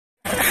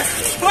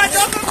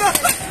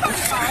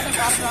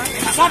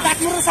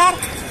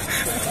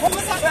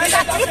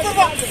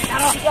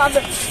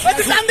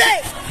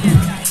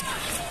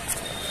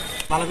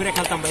ভালো করে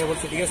খেলতাম ভাই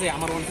বলছে, ঠিক আছে?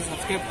 আমার 1K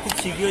সাবস্ক্রাইব খুব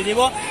শীঘ্রই হয়ে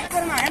যাবো।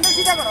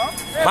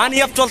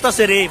 বানিয়াপ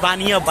চলতেছে রে,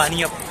 বানিয়াপ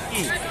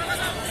কি?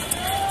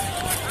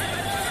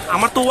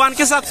 আমার তো 1K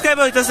সাবস্ক্রাইব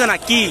হইতেছে না,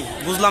 কি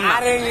বুঝলাম না।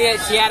 আরে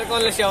শেয়ার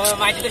করলে সবাই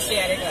মাইকে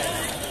শেয়ারে করে।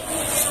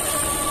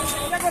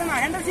 এটা করো না,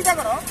 হ্যান্ডেল সিধা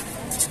করো।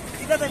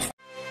 সিধা দাও।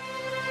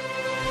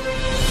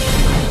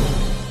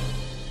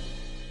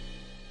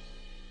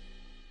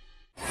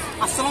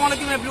 আসসালামু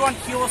আলাইকুম এভরিওয়ান,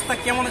 কি অবস্থা,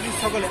 কেমন আছেন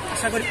সকলে?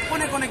 আশা করি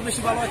অনেক অনেক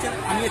বেশি ভালো আছেন।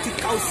 আমি আছি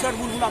কাউসার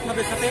বুলবুল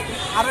আপনাদের সাথে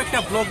আরো একটা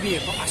ব্লগ নিয়ে।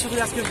 তো আশা করি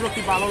আজকের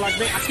ব্লগটি ভালো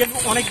লাগবে। আজকে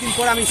অনেকদিন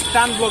পরে আমি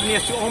স্টান্ট ব্লগ নিয়ে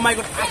আসছি। ও মাই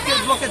গড, আজকের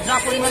ব্লগে যা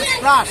পরিমাণ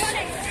ক্রাশ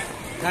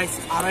গাইস,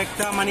 আরো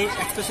একটা মানে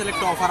স্পেশাল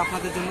একটা অফার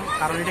আপনাদের জন্য।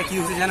 কারণ এটা কি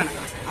হয়েছে জানেন,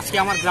 আজকে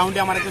আমার গ্রাউন্ডে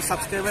আমার একজন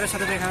সাবস্ক্রাইবারের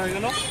সাথে দেখা হয়ে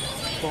গেল।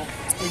 তো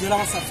এই জন্য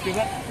আমার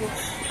সাবস্ক্রাইবার।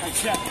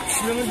 আচ্ছা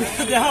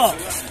দেখো,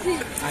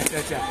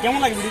 আচ্ছা কেমন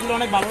লাগে ভিডিওগুলো?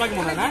 অনেক ভালো লাগে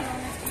মনে হয় না?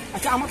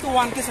 আচ্ছা, আমার তো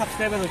 1K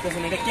সাবস্ক্রাইবার হইতেছে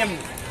না, এটা কেমন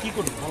কি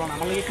করবো বলো না?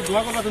 আমার লাগে একটু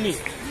দোয়া করবা তুমি।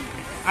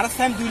 আর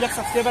টাইম 2 লাখ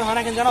সাবস্ক্রাইবার হয়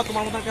না কেন জানো?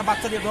 তোমার মতো একটা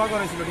বাচ্চা দিয়ে দোয়া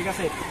করেছিল, ঠিক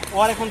আছে?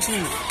 ওর এখন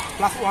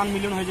 3+1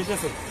 মিলিয়ন হয়ে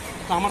যেতেছে।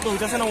 তো আমার তো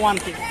হইতেছে না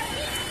 1K।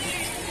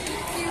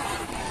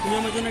 তুমি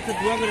আমার জন্য একটা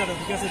দোয়া করে দাও,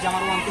 ঠিক আছে? যে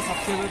আমার 1K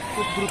সাবস্ক্রাইবার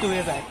খুব দ্রুত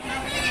হয়ে যায়।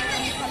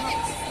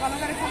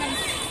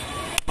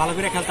 ভালো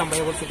করে খেলতাম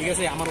ভাই বলছে, ঠিক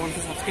আছে? আমার 1K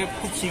সাবস্ক্রাইব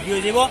খুব শীঘ্রই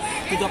হয়ে যাবো,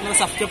 কিন্তু আপনারা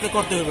সাবস্ক্রাইবটা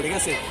করতে হবে, ঠিক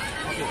আছে?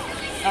 ওকে,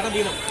 টাকা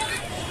দিয়ে দাও।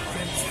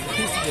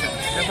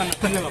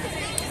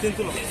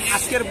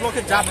 আজকের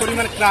ব্লকে যা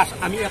পরিমাণ ক্রাশ,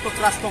 আমি এত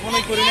ক্রাশ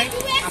কখনোই করি নাই।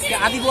 আজকে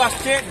আদিবু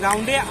আসছে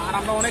গ্রাউন্ডে, আর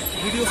আমরা অনেক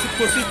ভিডিও শুট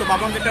করছি। তো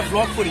ভাবলাম একটা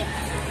ব্লগ করি।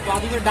 তো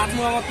আদিবের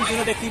ডাকমু আমার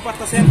পিছনে দেখতেই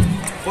পারতেছেন,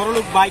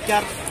 বড়লোক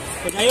বাইকার।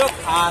 তো যাই হোক,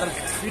 আর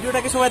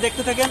ভিডিওটাকে সবাই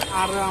দেখতে থাকেন,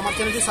 আর আমার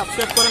চ্যানেলটি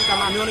সাবস্ক্রাইব করেন,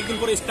 কারণ আমি অনেকদিন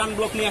পরে স্টান্ট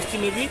ব্লগ নিয়ে আসছি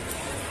মেবি।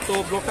 তো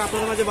ব্লগটা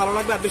আপনাদের মাঝে ভালো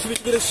লাগবে, আর বেশি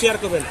বেশি করে শেয়ার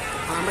করবেন।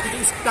 আর আমরা কিন্তু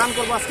স্টান্ট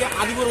করবো আজকে।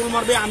 আদিবু রুল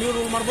মারবে, আমিও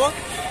রুল মারবো।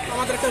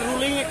 আমাদের একটা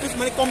রুলিং একটু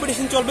মানে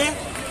কম্পিটিশন চলবে।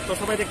 তো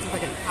সবাই দেখতে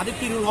থাকেন। আদিব,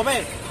 কি রুল হবে?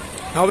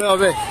 হবে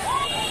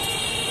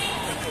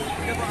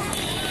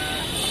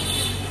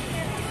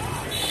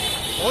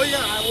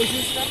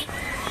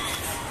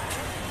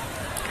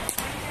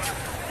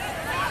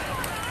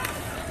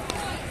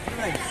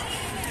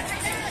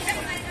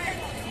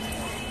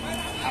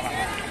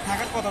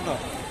থাকার কথা তো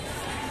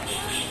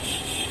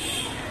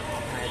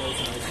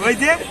ওই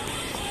যে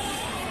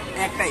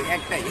একটাই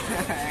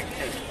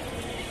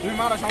তুমি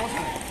মারো,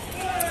 সমস্যা নেই।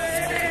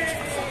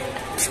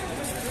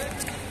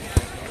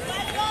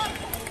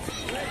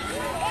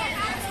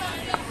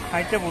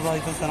 হাইটটা বোঝা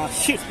হইতেছে না,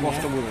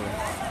 কষ্ট বোঝা যায়।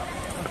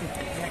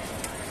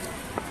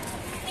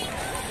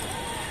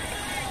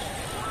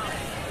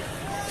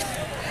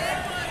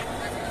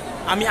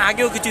 আমি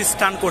আগেও কিছু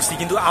স্টান্ট করছি,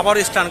 কিন্তু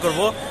আবারও স্টান্ট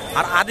করবো।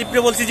 আর আদিবকে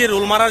বলছি যে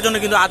রুল মারার জন্য,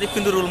 কিন্তু আদিব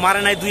কিন্তু রুল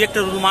মারে নাই। 2-1টা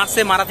রুল মারছে,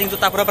 মারা কিন্তু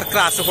তারপর আবার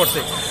ক্রাশও করছে।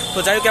 তো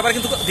যাই হোক, এবার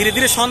কিন্তু ধীরে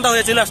ধীরে সন্ধ্যা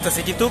হয়ে চলে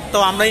আসতেছে। কিন্তু তো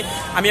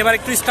আমি এবার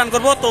একটু স্টান্ট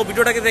করবো। তো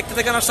ভিডিওটাকে দেখতে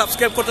থাকেন আর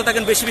সাবস্ক্রাইব করতে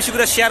থাকেন, বেশি বেশি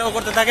করে শেয়ারও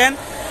করতে থাকেন।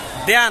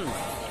 দেন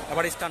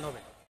এবার স্টান্ট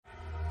হবে।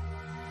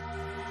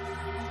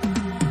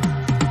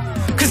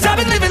 I've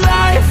been living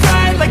life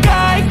right like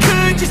I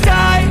could just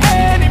die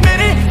any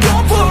minute.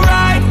 Don't pull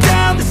right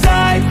down the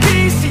side.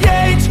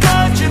 PCH,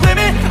 country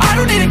limit. I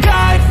don't need a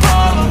guide,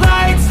 follow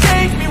lights.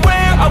 Take me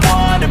where I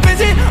wanna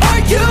visit.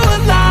 Are you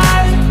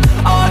alive?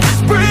 Or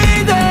just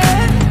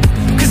breathing?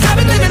 Cause I've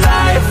been living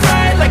life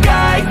right like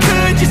I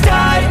could just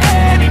die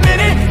any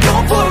minute.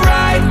 Don't pull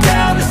right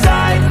down the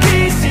side.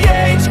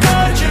 PCH,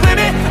 country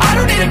limit. I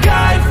don't need a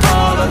guide,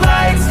 follow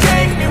lights.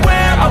 Take me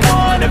where I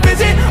wanna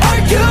visit.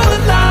 Are you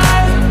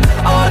alive?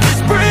 Or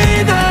just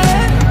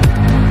breathing?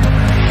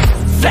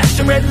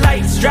 Flashing red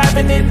lights,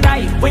 driving at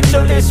night.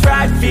 Windowless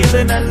ride,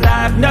 feeling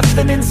alive.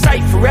 Nothing in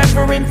sight,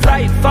 forever in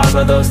flight.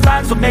 Follow those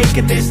lines, we'll make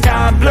it this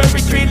time.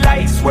 Blurry street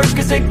lights, work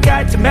as a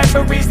guide to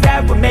memories that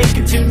we're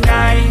making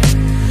tonight.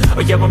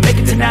 Oh yeah, we'll make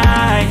it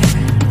tonight.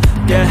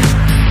 Yeah,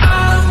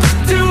 I'll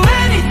do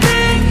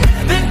anything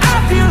that I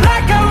feel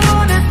like I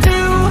wanna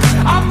do.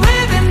 I'm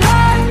living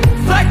life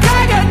like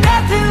I got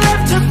nothing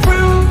left to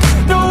prove.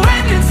 No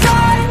end in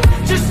sight,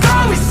 just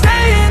always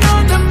staying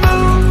on the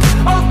move.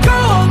 I'll go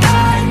all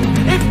night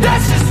if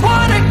that's just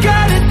what I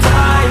gotta do.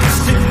 Life's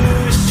too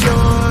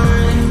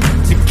short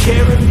to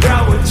care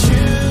about what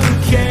you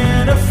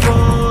can't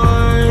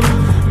afford.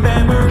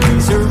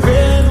 Memories are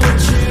in what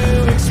you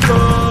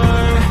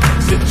explore,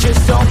 so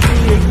just don't be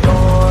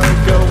ignored.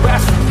 Go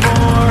ask for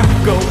more,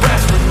 go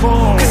ask for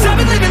more. Cause I've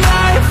been living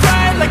life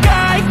right like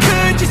I could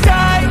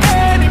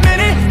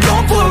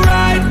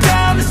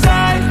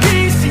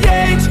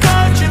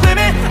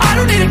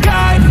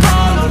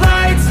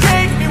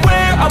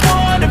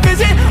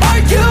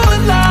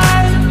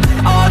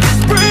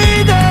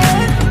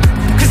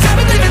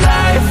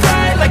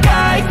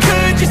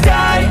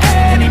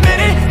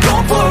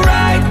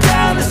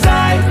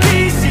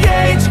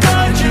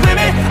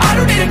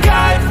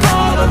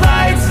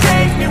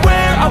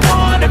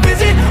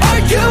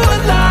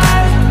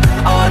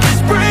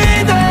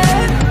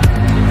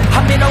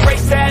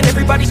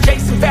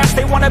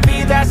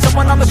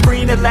someone on the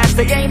screen at last.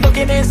 They ain't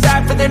looking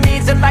inside for their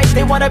needs in life.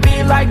 They wanna be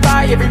liked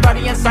by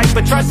everybody in sight,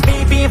 but trust me,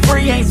 being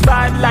free ain't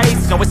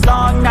spotlights. No, it's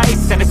long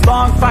nights and it's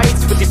long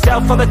fights with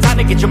yourself all the time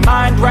to get your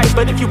mind right.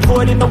 But if you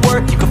put in the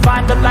work, you can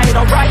find the light.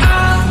 Alright,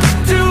 I'll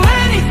do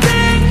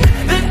anything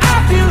that I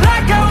feel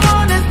like I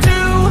wanna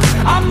do.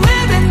 I'm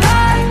living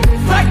life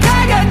like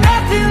I got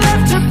nothing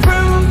left to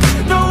prove.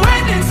 No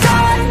end in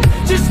sight,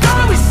 just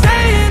always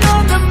staying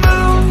on the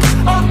move.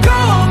 I'll go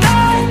all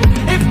night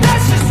if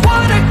that's just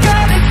what I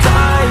gotta do.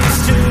 Life's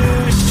too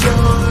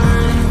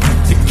short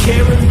to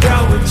care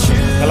about what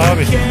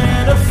you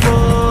can't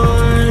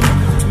afford.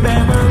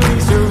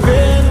 Memories are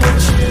in what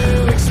you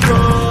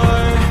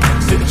explore,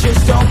 so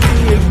just don't be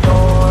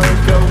ignored.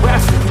 Go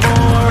ask for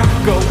more,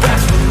 go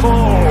ask for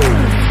more.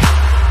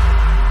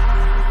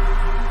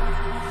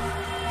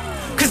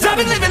 Cause I've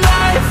been living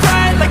life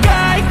right like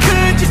I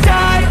could just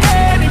die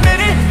any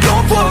minute.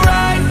 Going for a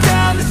ride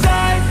down the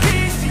side,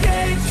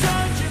 PCH,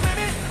 country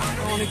limit.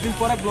 অনেকদিন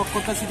পরে blog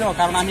করতেছি তো,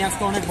 কারণ আমি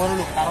আজকে অনেক বড়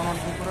লোক, কারণ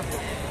অনেকদিন পরে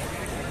ব্লগ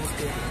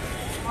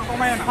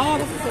কমায় না।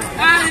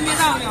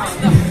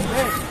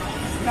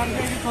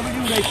 ছবি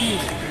দিয়ে উড়াইছি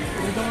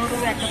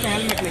একটা তো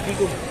হেলমেট নেই, কি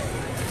করবো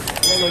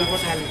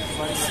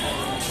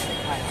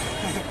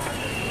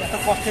এত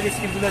কষ্টের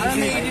স্ক্রিন তুলে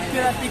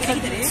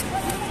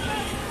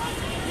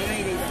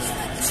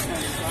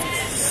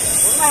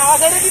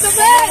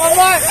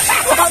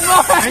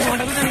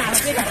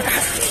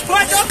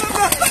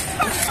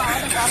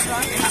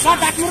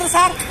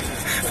স্যার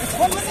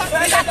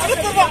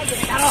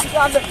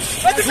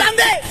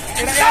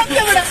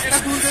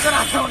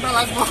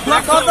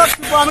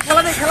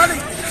খেলা নেই খেলা নেই খেলা নেই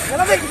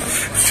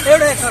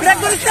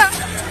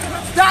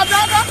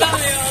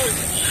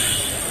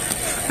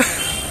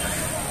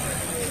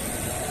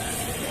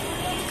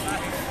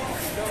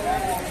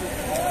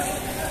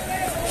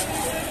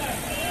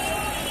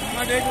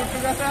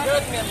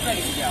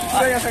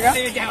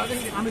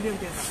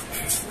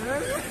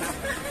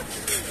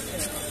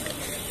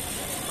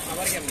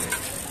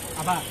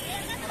আবার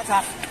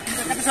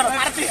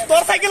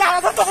তোর সাইকেল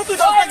আলাদা তো তুই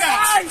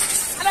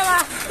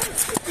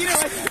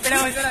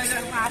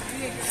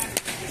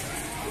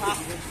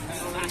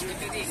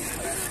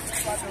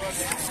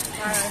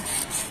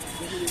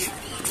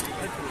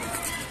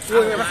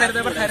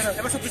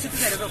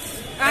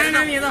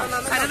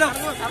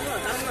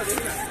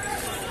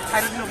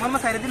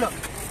দিল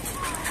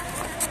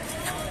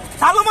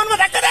চালু মন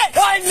দেখতে দে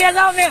নিয়ে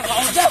যাও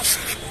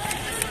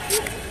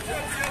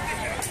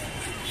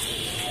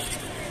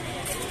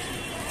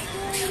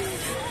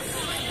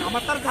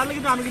আমার তার ভালো,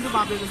 কিন্তু আমি কিন্তু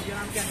বাপে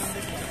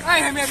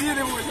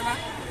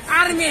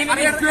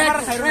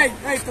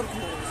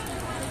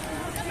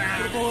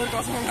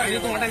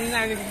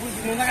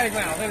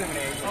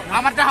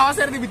আমারটা হাওয়া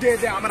ছেড়ে দিবি,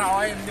 আমার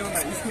হাওয়া এমনি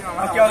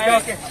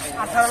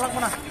আর ছাড়া লাগবো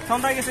না,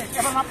 সন্ধ্যা গেছে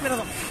এবার মাপ করে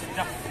দাও।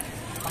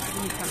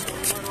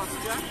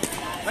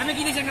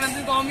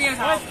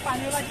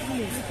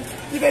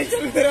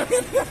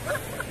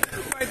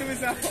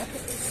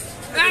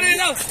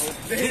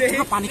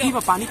 পানি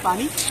খাইবা, পানি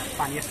পানি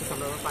পানি আসতে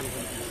চলো, পানি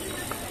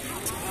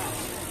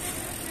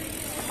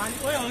পানি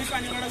ওই আমি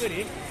পানি কাটা করি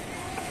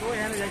ওই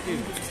এখানে যাইছি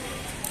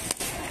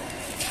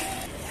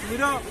তুমি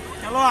তো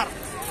খেলোয়াড়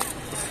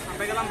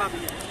আমরা গেলাম বাবি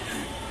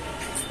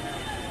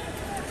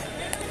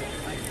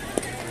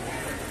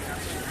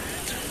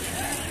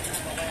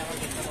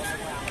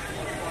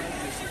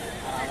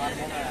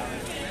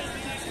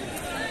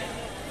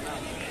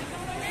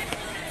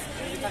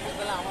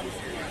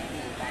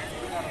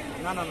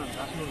না না না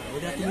রাখুন না,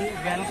 ওইটা তুমি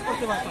ব্যালেন্স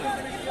করতে পারছো না।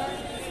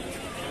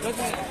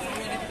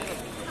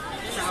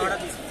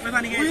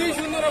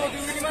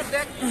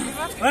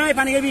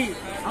 পানি খাবি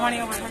আমার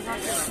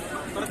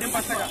তোর দিন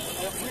 5 টাকা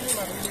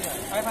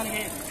পানি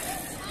খেয়ে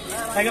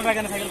সাইকেল ব্যাগ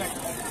না, সাইকেল ব্যাগ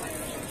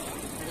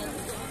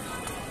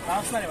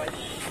রাস্তা রে ভাই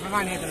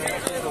পানি খেতে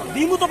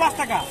দিমু তো 5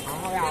 টাকা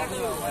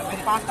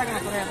 5 টাকা না,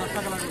 তোর 10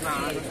 টাকা লাগবে না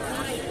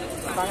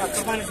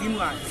তোর পানি দিমু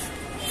আর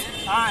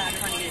হ্যাঁ আমি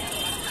পানি খেয়ে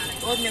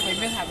ôi mẹ phải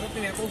bên hạt nó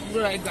tên này cô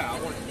vừa lại gạo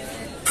rồi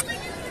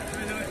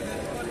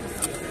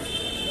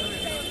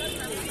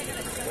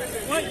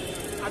ôi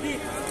अभी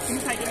तुम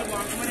साइकिल में बोल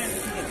मैंने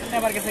कितने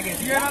बार कैसे गए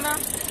ये ना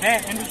है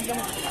एनडीसी का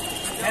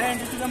मेरा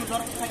एनडीसी का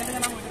मोटर साइकिल का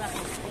नाम होता है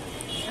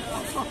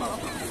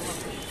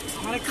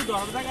हमारे को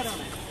दौड़ बता कर रहा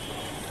है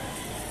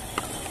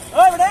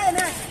ओए बड़े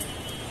ने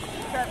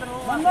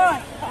बंद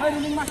ओए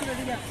रूलिंग मास्टर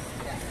दे दिया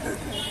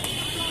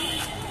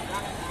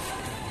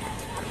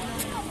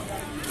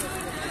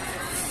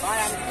भाई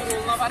हम तो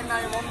रोगा बार ना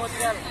मोहम्मद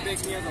यार देख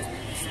लिया तो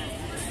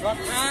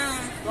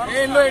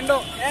इंडो इंडो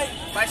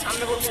भाई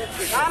सामने बोल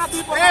ना ना तू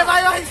ए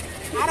भाई भाई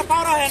अरे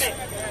पावरा है ने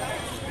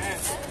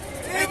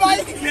ए भाई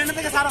मेहनत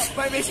के सारा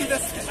भाई बेसी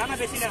दस ना ना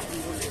बेसी ना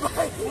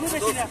কোনো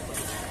বেশি না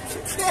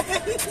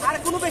আরে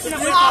কোনো বেশি না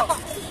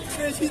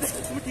বেশি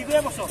তুমি ঠিক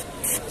হয়ে বসো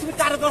তুমি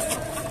কারে দোষ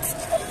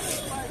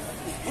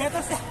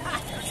এটা সে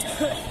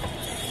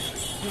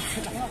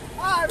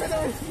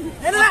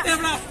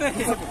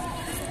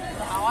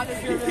আওয়াজ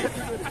এসে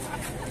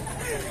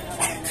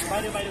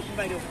বাইরে বাইরে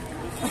বাইরে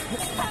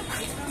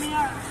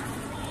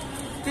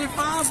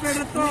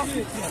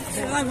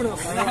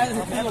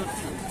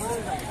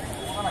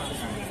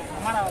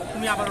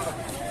তুমি আবার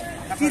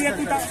কি রে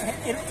তুই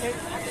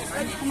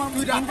তোমার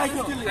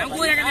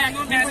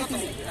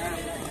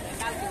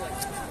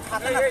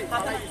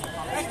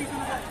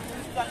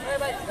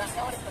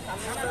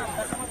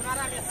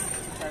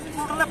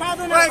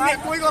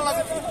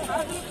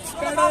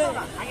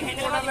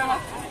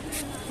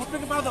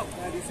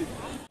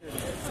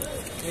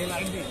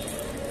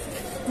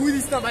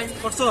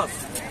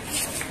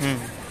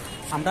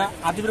আমরা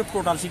আদিবের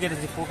পোর্টাল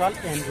শিখেছি, পোর্টাল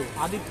এন্ড্রো।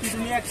 আদিব কি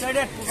তুমি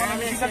এক্সাইটেড পোর্টাল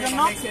শেখার জন্য?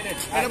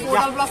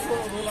 Portal plus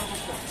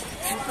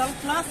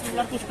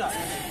roller coaster.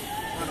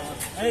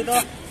 এই তো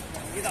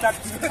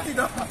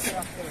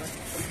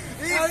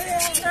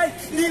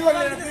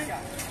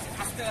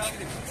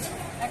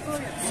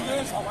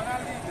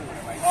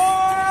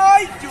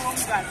ওই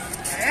জমগাছ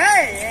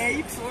এই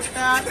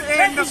পোর্টাল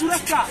এন্ড্রো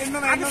সুরক্ষা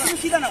আগে তুমি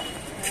সিধা নাও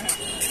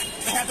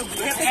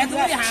এত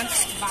হান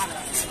ভালো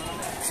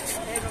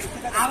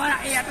আবার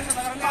এই এত কথা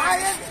বলেন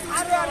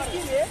আরে আর কি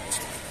রে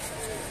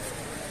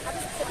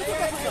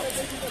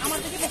আমার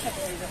দিকে দেখো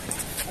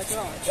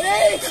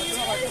এই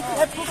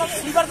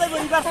রিভার যাইবো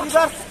রিভার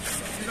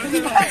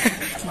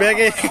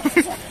ব্যাগে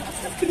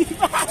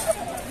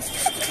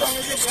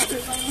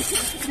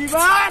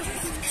রিভার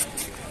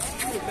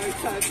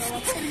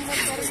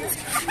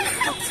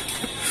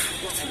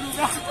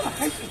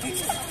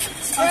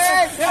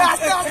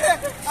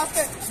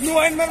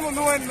নোয়েন মারমু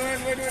নোয়েন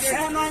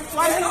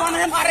ওয়ান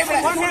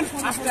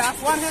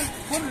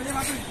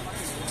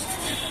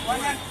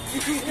হ্যান্ড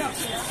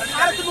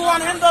আর তুমি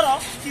ওয়ান হ্যান্ড ধরো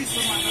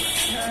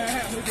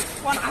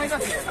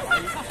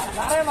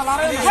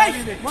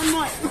মন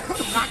নয়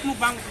নাক মুখ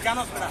বাং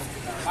জানো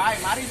ভাই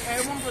মারি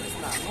এমন করিস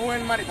না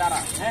নোয়েন মারি দাঁড়া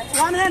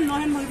ওয়ান হ্যান্ড নো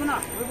হ্যান্ড মরবো না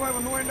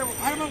নোয়েন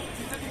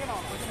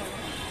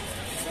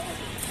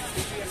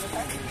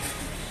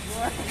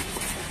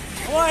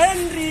ও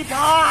হেনরি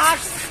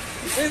বাক্স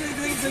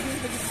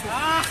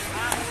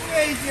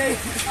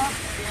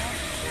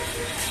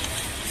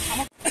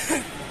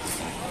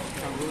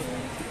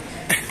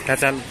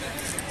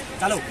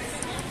চলো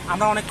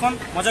আমরা অনেকক্ষণ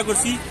মজা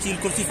করছি, চিল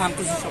করছি, ফান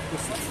করছি, সব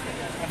করছি।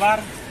 এবার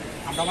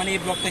আমরা মানে এই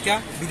ব্লগ থেকে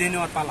বিদায়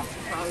নেওয়ার পালা।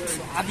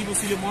 আদিবও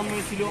ছিল,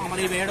 মনময় ছিল, আমার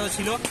এই বেড়াও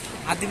ছিল।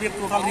 আদিবের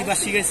টোটাল রিভার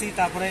শিখেছি,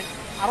 তারপরে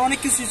আরো অনেক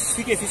কিছু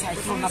শিখেছি।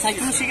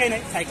 সাইক্লোন শিখাই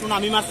নাই, সাইক্লোন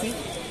আমি মারছি।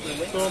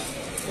 তো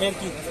আর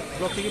কি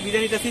ব্লগ থেকে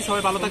বিদায় নিতেছি।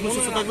 সবাই ভালো থাকবেন,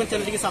 সুস্থ থাকবেন,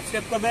 চ্যানেলটিকে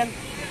সাবস্ক্রাইব করবেন।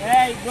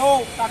 এই গো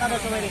টাকা দাও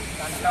সবাই,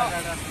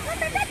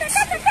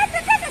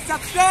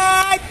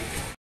 সাবস্ক্রাইব।